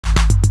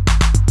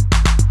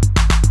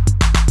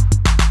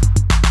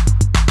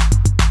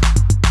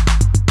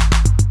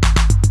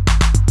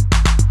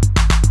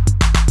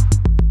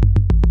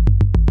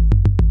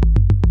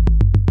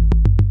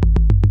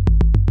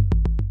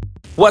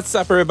What's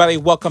up, everybody?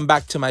 Welcome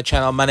back to my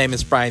channel. My name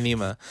is Brian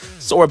Nima.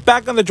 So we're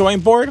back on the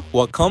drawing board.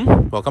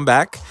 Welcome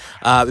back.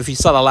 If you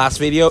saw the last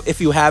video, if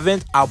you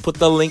haven't, I'll put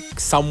the link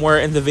somewhere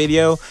in the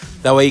video.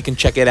 That way you can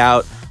check it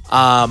out.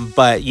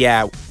 But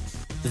yeah,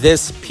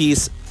 this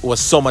piece was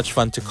so much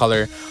fun to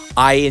color.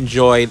 I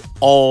enjoyed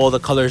all the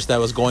colors that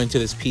was going to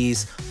this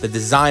piece. The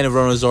design of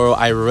Roronoa Zoro,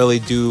 I really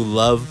do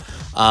love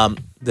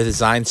the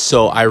design.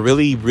 So I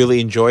really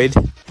enjoyed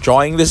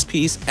drawing this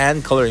piece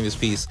and coloring this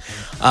piece.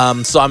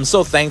 So I'm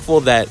so thankful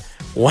that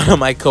one of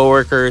my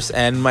coworkers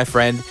and my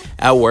friend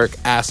at work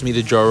asked me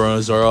to draw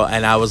Roronoa Zoro,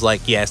 and I was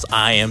like, yes,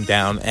 I am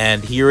down,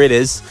 and here it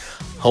is.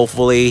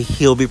 Hopefully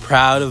he'll be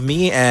proud of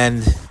me,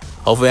 and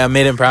hopefully I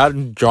made him proud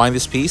in drawing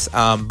this piece.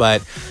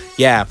 But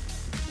yeah,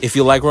 if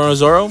you like Roronoa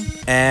Zoro,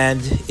 and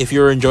if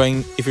you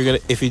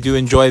do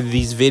enjoy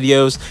these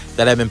videos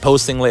that I've been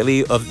posting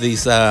lately of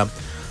these basically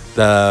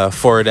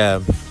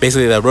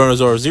the Roronoa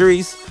Zoro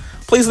series,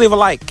 please leave a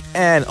like,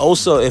 and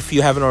also if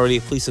you haven't already,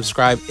 please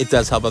subscribe. It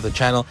does help out the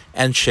channel,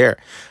 and share.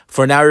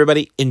 For now,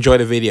 everybody, enjoy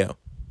the video.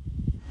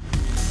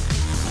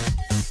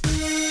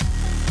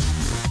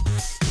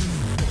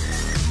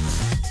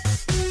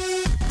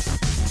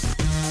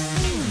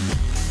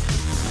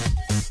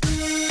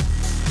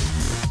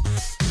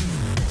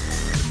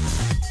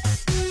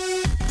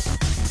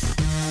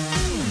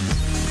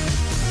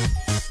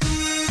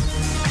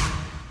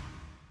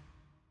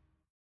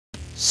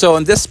 So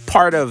in this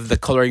part of the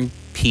coloring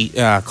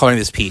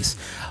this piece,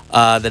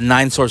 the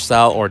 9-sword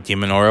style, or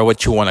Demon Aura,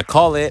 what you want to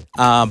call it,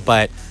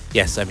 but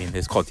yes, I mean,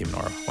 it's called Demon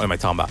Aura. What am I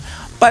talking about?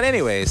 But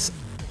anyways,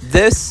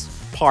 this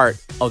part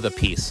of the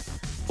piece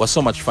was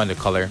so much fun to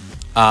color.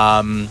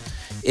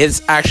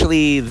 It's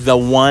actually the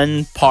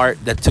one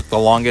part that took the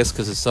longest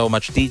because it's so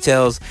much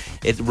details.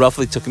 It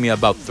roughly took me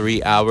about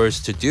 3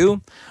 hours to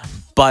do,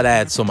 but I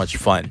had so much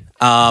fun.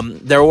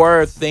 There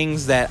were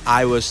things that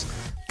I was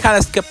kind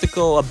of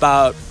skeptical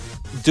about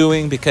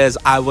doing because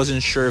I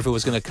wasn't sure if it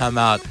was going to come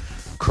out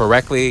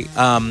correctly.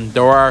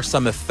 There are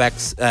some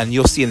effects, and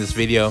you'll see in this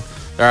video,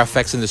 there are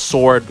effects in the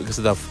sword because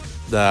of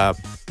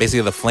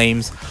basically the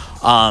flames.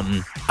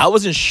 I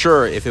wasn't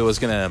sure if it was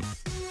going to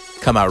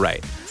come out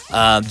right.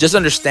 Just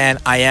understand,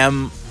 I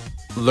am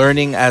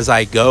learning as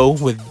I go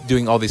with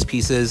doing all these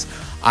pieces.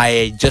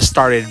 I just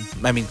started,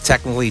 I mean,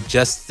 technically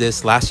just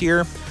this last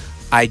year,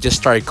 I just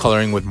started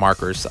coloring with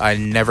markers. I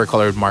never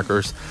colored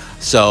markers,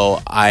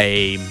 so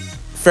I'm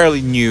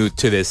fairly new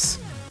to this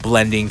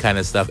blending kind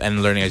of stuff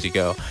and learning as you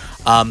go.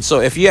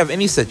 So if you have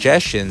any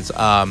suggestions,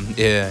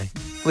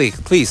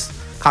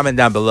 please comment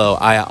down below.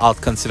 I'll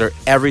consider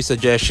every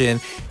suggestion,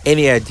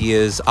 any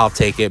ideas, I'll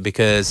take it,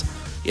 because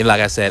like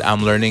I said,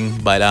 I'm learning.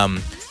 But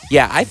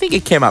yeah, I think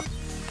it came out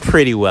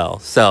pretty well.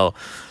 So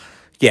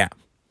yeah.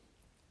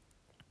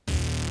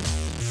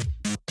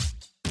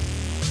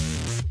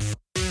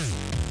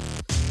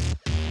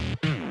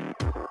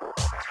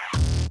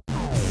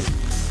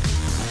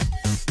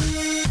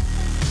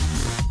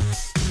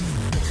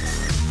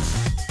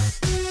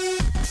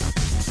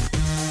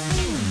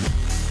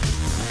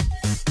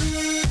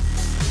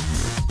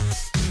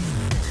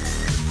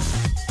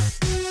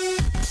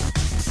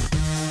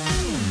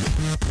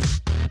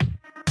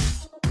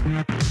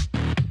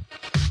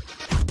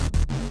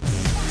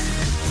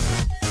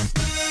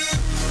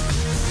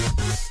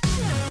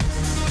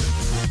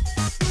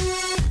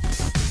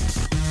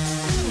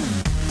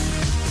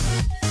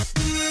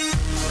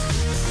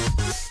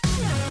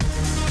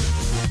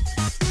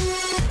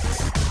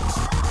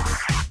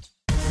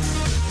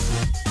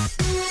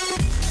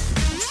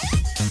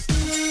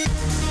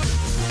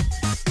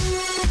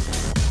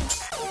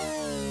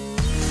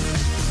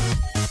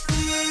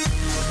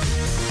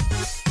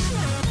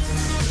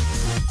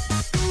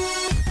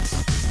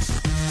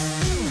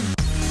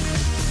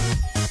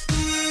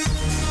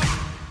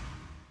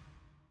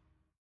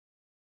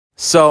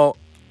 So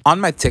on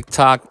my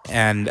TikTok,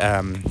 and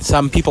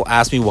some people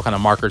ask me what kind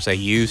of markers I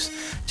use.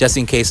 Just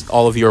in case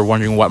all of you are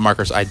wondering what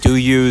markers I do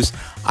use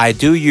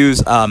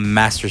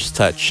Master's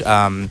Touch.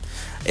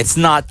 It's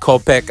not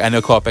Copic. I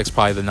know Copic's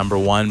probably the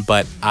 #1,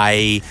 but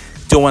I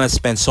don't want to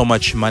spend so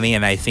much money,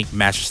 and I think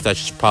Master's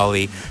Touch is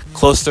probably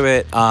close to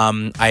it.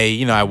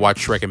 I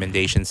watch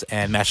recommendations,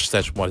 and Master's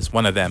Touch was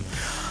one of them.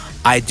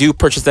 I do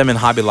purchase them in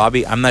Hobby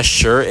Lobby. I'm not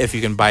sure if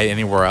you can buy it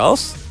anywhere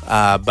else,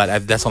 but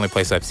that's the only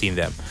place I've seen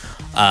them.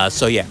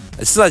 So yeah,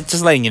 it's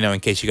just letting you know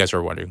in case you guys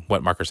are wondering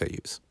what markers I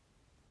use.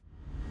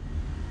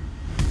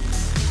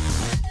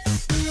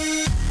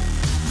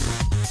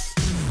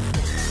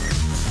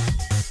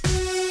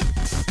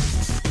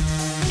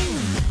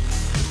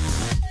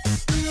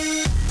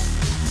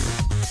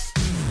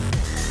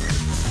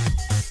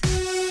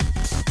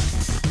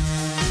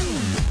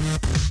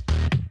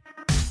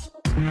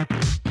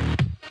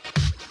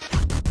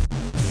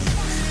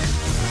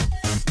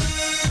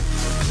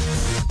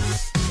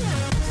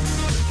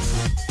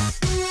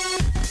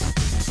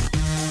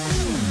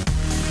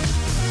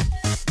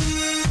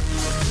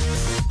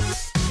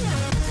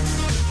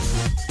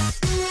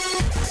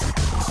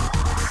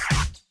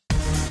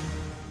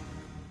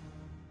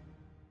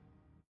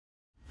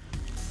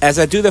 As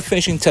I do the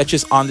finishing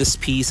touches on this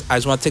piece, I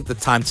just want to take the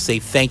time to say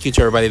thank you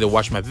to everybody that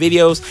watched my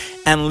videos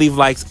and leave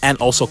likes and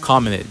also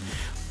commented.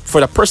 For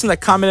the person that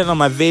commented on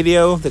my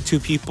video, the 2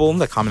 people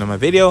that commented on my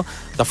video,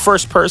 the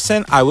first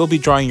person, I will be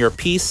drawing your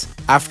piece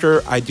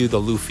after I do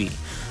the Luffy.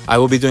 I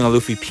will be doing a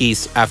Luffy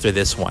piece after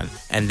this one,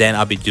 and then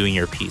I'll be doing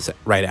your piece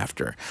right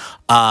after.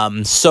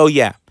 So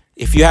yeah,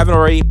 if you haven't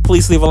already,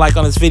 please leave a like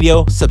on this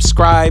video,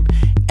 subscribe,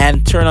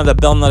 and turn on the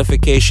bell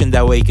notification.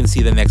 That way you can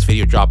see the next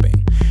video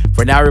dropping.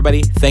 For now,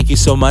 everybody, thank you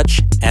so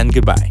much, and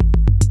goodbye.